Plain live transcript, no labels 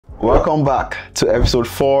Welcome back to episode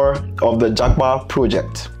 4 of the Japa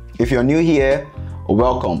Project. If you're new here,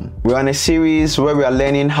 welcome. We're on a series where we are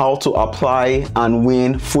learning how to apply and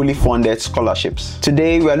win fully funded scholarships.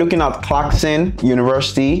 Today we are looking at Clarkson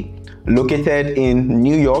University, located in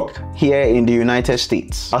New York, here in the United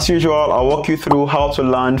States. As usual, I'll walk you through how to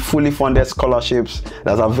land fully funded scholarships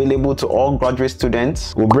that's available to all graduate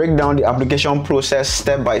students. We'll break down the application process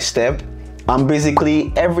step by step, and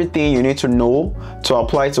basically everything you need to know to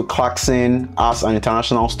apply to Clarkson as an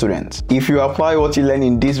international student. If you apply what you learn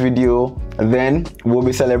in this video, then we'll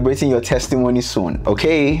be celebrating your testimony soon.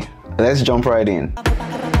 Okay, let's jump right in.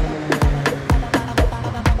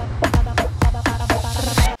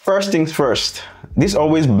 First things first, this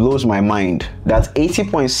always blows my mind that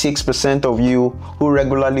 80.6% of you who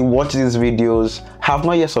regularly watch these videos have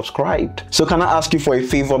not yet subscribed. So can I ask you for a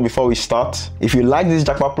favor before we start? If you like this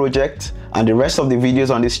Japa project and the rest of the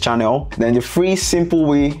videos on this channel, then the free simple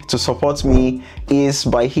way to support me is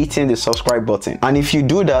by hitting the subscribe button. And if you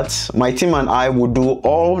do that, my team and I will do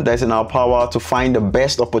all that is in our power to find the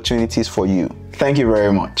best opportunities for you. Thank you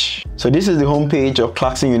very much. So this is the homepage of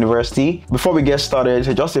Clarkson University. Before we get started,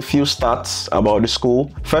 just a few stats about the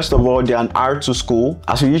school. First of all, they're an R2 school.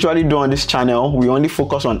 As we usually do on this channel, we only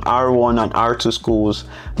focus on R1 and R2 schools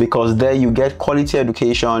because there you get quality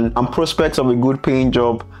education and prospects of a good paying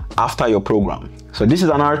job after your program. So this is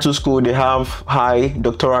an R2 school. They have high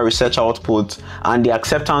doctoral research output and the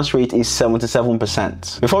acceptance rate is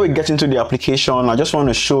 77%. Before we get into the application, I just want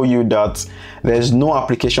to show you that there's no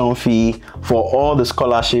application fee for all the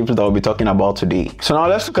scholarships that we'll be talking about today. So now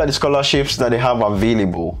let's look at the scholarships that they have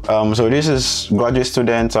available. So this is graduate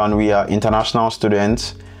students and we are international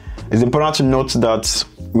students. It's important to note that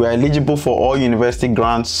we are eligible for all university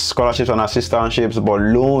grants, scholarships and assistantships, but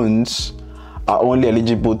loans are only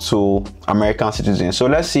eligible to American citizens. So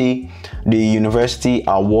let's see the university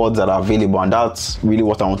awards that are available, and that's really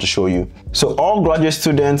what I want to show you. So all graduate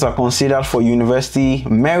students are considered for university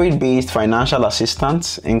merit-based financial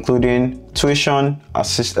assistance, including tuition,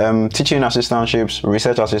 teaching assistantships,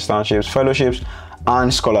 research assistantships, fellowships,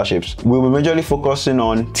 and scholarships. We'll be majorly focusing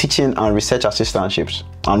on teaching and research assistantships.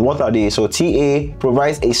 And what are they? So TA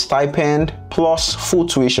provides a stipend plus full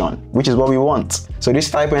tuition, which is what we want. So this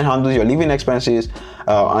stipend handles your living expenses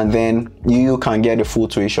and then you can get the full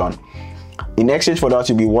tuition. In exchange for that,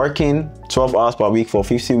 you'll be working 12 hours per week for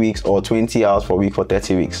 50 weeks or 20 hours per week for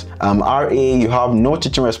 30 weeks. RA, you have no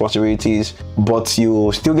teaching responsibilities, but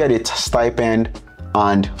you still get a stipend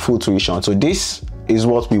and full tuition. So this is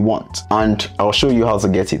what we want, and I'll show you how to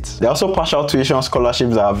get it. There are also partial tuition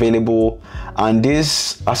scholarships that are available, and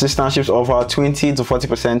these assistantships offer 20 to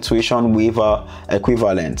 40% tuition waiver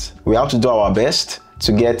equivalent. We have to do our best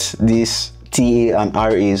to get these TA and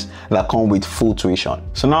RAs that come with full tuition.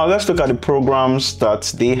 So now let's look at the programs that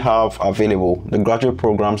they have available, the graduate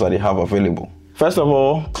programs that they have available. First of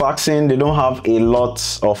all, Clarkson, they don't have a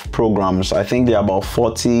lot of programs. I think there are about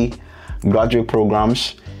 40 graduate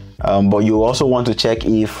programs. But you also want to check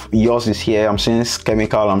if yours is here. I'm seeing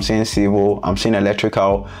chemical, I'm seeing civil, I'm seeing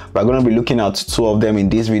electrical. We're going to be looking at 2 of them in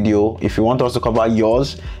this video. If you want us to cover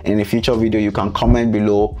yours in a future video, you can comment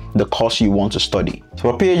below the course you want to study.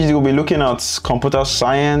 So for PhD, we'll be looking at computer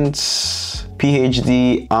science,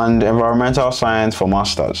 PhD, and environmental science for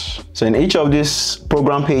masters. So in each of these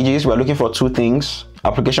program pages, we're looking for 2 things: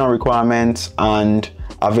 application requirements and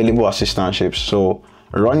available assistantships. So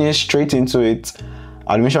running straight into it,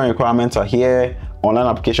 admission requirements are here. Online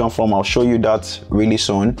application form, I'll show you that really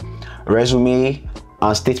soon. Resume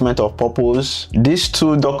and statement of purpose. These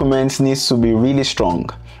 2 documents needs to be really strong,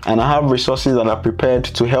 and I have resources that are prepared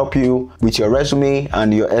to help you with your resume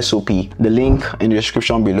and your SOP. The link in the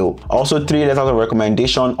description below. Also 3 letters of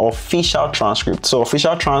recommendation, official transcript. So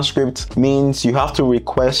official transcript means you have to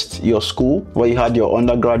request your school where you had your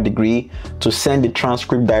undergrad degree to send the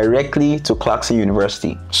transcript directly to Clarkson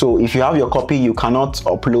University. So if you have your copy, you cannot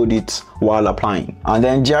upload it while applying. And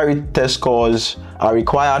then GRE test scores are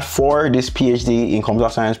required for this PhD in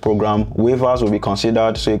computer science program. Waivers will be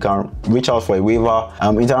considered, so you can reach out for a waiver.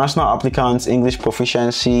 International applicants, English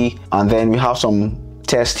proficiency, and then we have some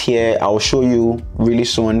tests here. I'll show you really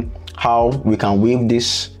soon how we can waive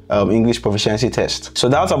this English proficiency test. So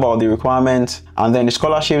that's about the requirements. And then the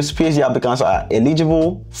scholarships, PhD applicants are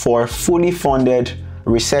eligible for fully funded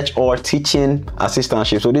research or teaching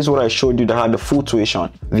assistantship. So this is what I showed you that had the full tuition.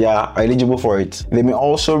 They are eligible for it. They may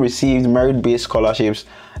also receive merit-based scholarships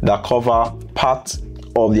that cover part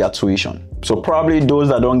of their tuition. So probably those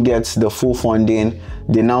that don't get the full funding,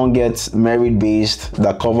 they now get merit-based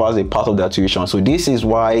that covers a part of their tuition. So this is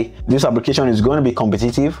why this application is going to be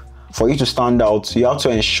competitive, for you to stand out, you have to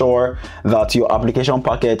ensure that your application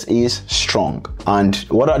packet is strong. And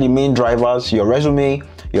what are the main drivers? Your resume,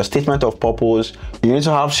 your statement of purpose. You need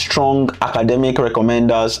to have strong academic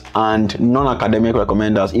recommenders and non-academic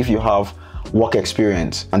recommenders if you have work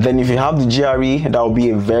experience. And then if you have the GRE, that will be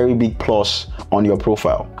a very big plus on your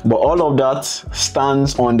profile. But all of that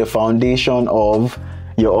stands on the foundation of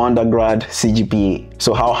your undergrad CGPA.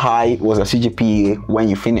 So how high was the CGPA when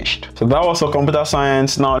you finished? So that was for computer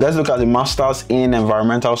science. Now let's look at the masters in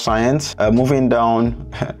environmental science. Moving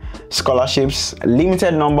down, scholarships,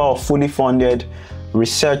 limited number of fully funded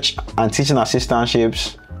research and teaching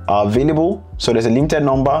assistantships are available. So there's a limited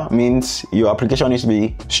number, means your application needs to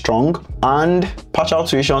be strong, and partial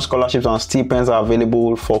tuition scholarships and stipends are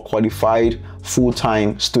available for qualified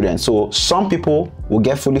full-time students. So some people will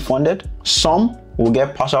get fully funded, some will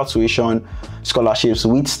get partial tuition scholarships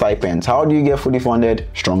with stipends. How do you get fully funded?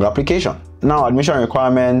 Strong application. Now admission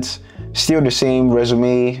requirements, still the same: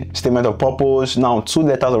 resume, statement of purpose, now 2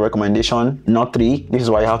 letters of recommendation, not 3. This is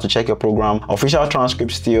why you have to check your program. Official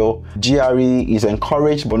transcript still. GRE is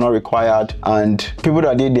encouraged but not required. And people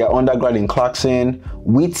that did their undergrad in Clarkson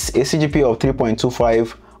with a CGPA of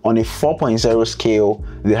 3.25 on a 4.0 scale,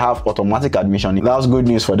 they have automatic admission. That's good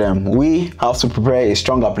news for them. We have to prepare a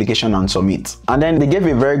strong application and submit. And then they gave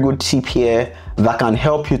a very good tip here that can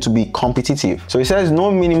help you to be competitive. So it says no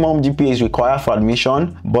minimum GPA is required for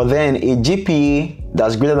admission, but then a GPA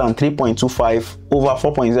that's greater than 3.25 over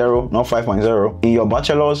 4.0, not 5.0, in your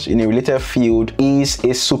bachelor's in a related field is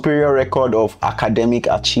a superior record of academic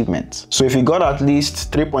achievement. So if you got at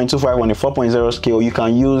least 3.25 on a 4.0 scale, you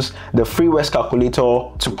can use the free West calculator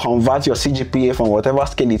to convert your CGPA from whatever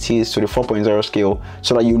scale it is to the 4.0 scale,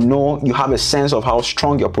 so that you know, you have a sense of how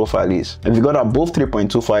strong your profile is. If you got above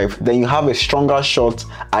 3.25, then you have a stronger shot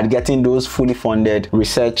at getting those fully funded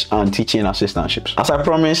research and teaching assistantships. As I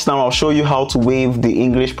promised, now I'll show you how to waive the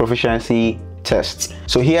English proficiency tests.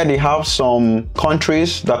 So here they have some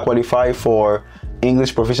countries that qualify for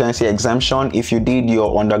English proficiency exemption if you did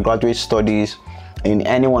your undergraduate studies in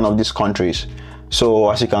any one of these countries.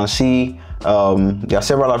 So as you can see, there are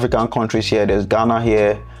several African countries here. There's Ghana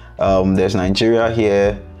here, there's Nigeria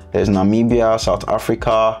here, there's Namibia, South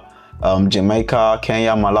Africa, Jamaica,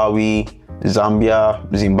 Kenya, Malawi,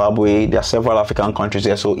 Zambia, Zimbabwe. There are several African countries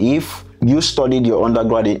there. So if you studied your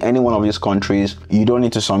undergrad in any one of these countries, you don't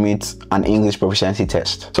need to submit an English proficiency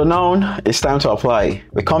test. So now it's time to apply.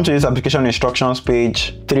 We come to this application instructions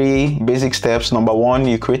page. 3 basic steps. Number 1,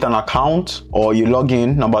 you create an account or you log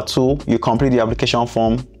in. Number 2, you complete the application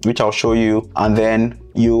form, which I'll show you, and then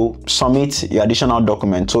you submit your additional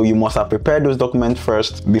documents. So you must have prepared those documents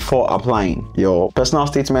first before applying. Your personal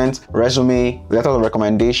statement, resume, letter of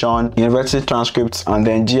recommendation, university transcripts, and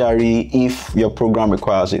then GRE if your program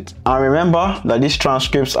requires it. And remember that these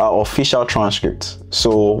transcripts are official transcripts.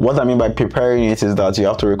 So what I mean by preparing it is that you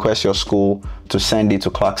have to request your school to send it to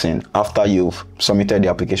Clarkson after you've submitted the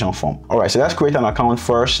application form. All right, so let's create an account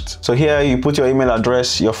first. So here you put your email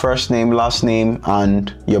address, your first name, last name,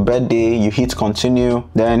 and your birthday. You hit continue.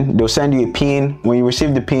 Then they'll send you a PIN. When you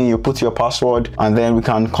receive the PIN, you put your password, and then we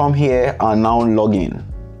can come here and now log in.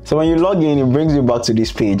 So when you log in, it brings you back to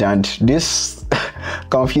this page, and this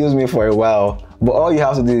confused me for a while. But all you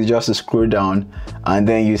have to do is just to scroll down, and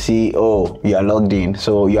then you see, oh, you are logged in.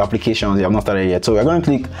 So your applications, you have not started yet. So we're going to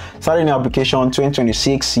click starting the application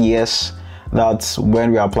 2026. Yes, that's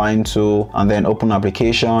when we're applying to, and then open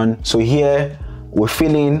application. So here we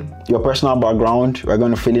fill in your personal background. We're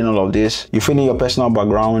going to fill in all of this. You fill in your personal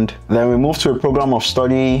background. Then we move to a program of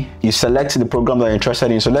study. You select the program that you're interested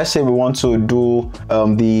in. So let's say we want to do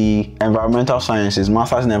the environmental sciences,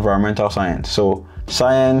 master's in environmental science. So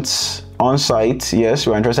science on-site, yes,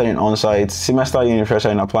 we're interested in on-site. Semester you're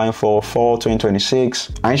interested in applying for fall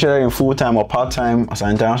 2026. I'm interested in full-time or part-time. As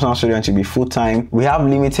an international student, you'll be full-time. We have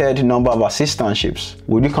limited number of assistantships.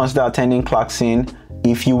 Would you consider attending Clarkson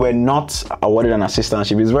if you were not awarded an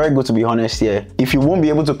assistantship? It's very good to be honest here. If you won't be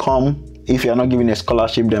able to come, if you're not given a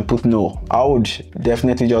scholarship, then put no. I would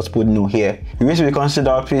definitely just put no here. You wish to be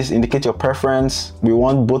considered, please indicate your preference. We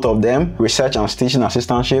want both of them, research and teaching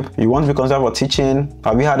assistantship. You want to be considered for teaching.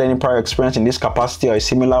 Have you had any prior experience in this capacity or a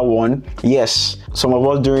similar one? Yes. Some of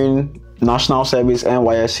us during National Service,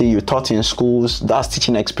 NYSC, you taught in schools. That's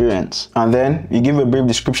teaching experience. And then you give a brief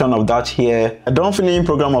description of that here. Don't fill in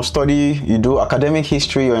program of study. You do academic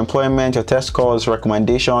history, your employment, your test scores,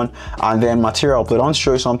 recommendation, and then material upload. I want to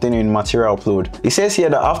show you something in material upload. It says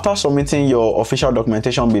here that after submitting your official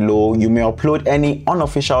documentation below, you may upload any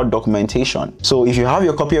unofficial documentation. So if you have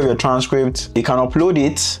your copy of your transcript, you can upload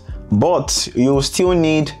it, but you still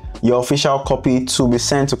need your official copy to be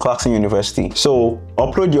sent to Clarkson University. So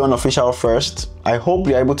upload your unofficial first. I hope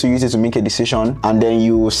you're able to use it to make a decision, and then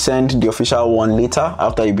you send the official one later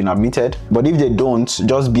after you've been admitted. But if they don't,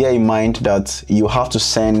 just bear in mind that you have to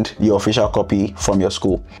send your official copy from your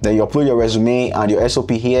school. Then you upload your resume and your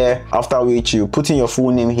SOP here, after which you put in your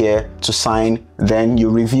full name here to sign. Then you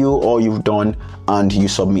review all you've done and you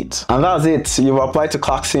submit. And that's it. You've applied to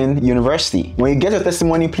Clarkson University. When you get your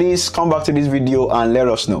testimony, please come back to this video and let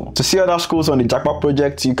us know. To see other schools on the Japa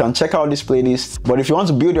Project, you can check out this playlist. But if you want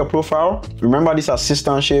to build your profile, remember these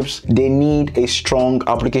assistantships, they need a strong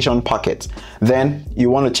application packet. Then you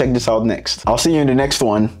want to check this out next. I'll see you in the next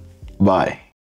one. Bye.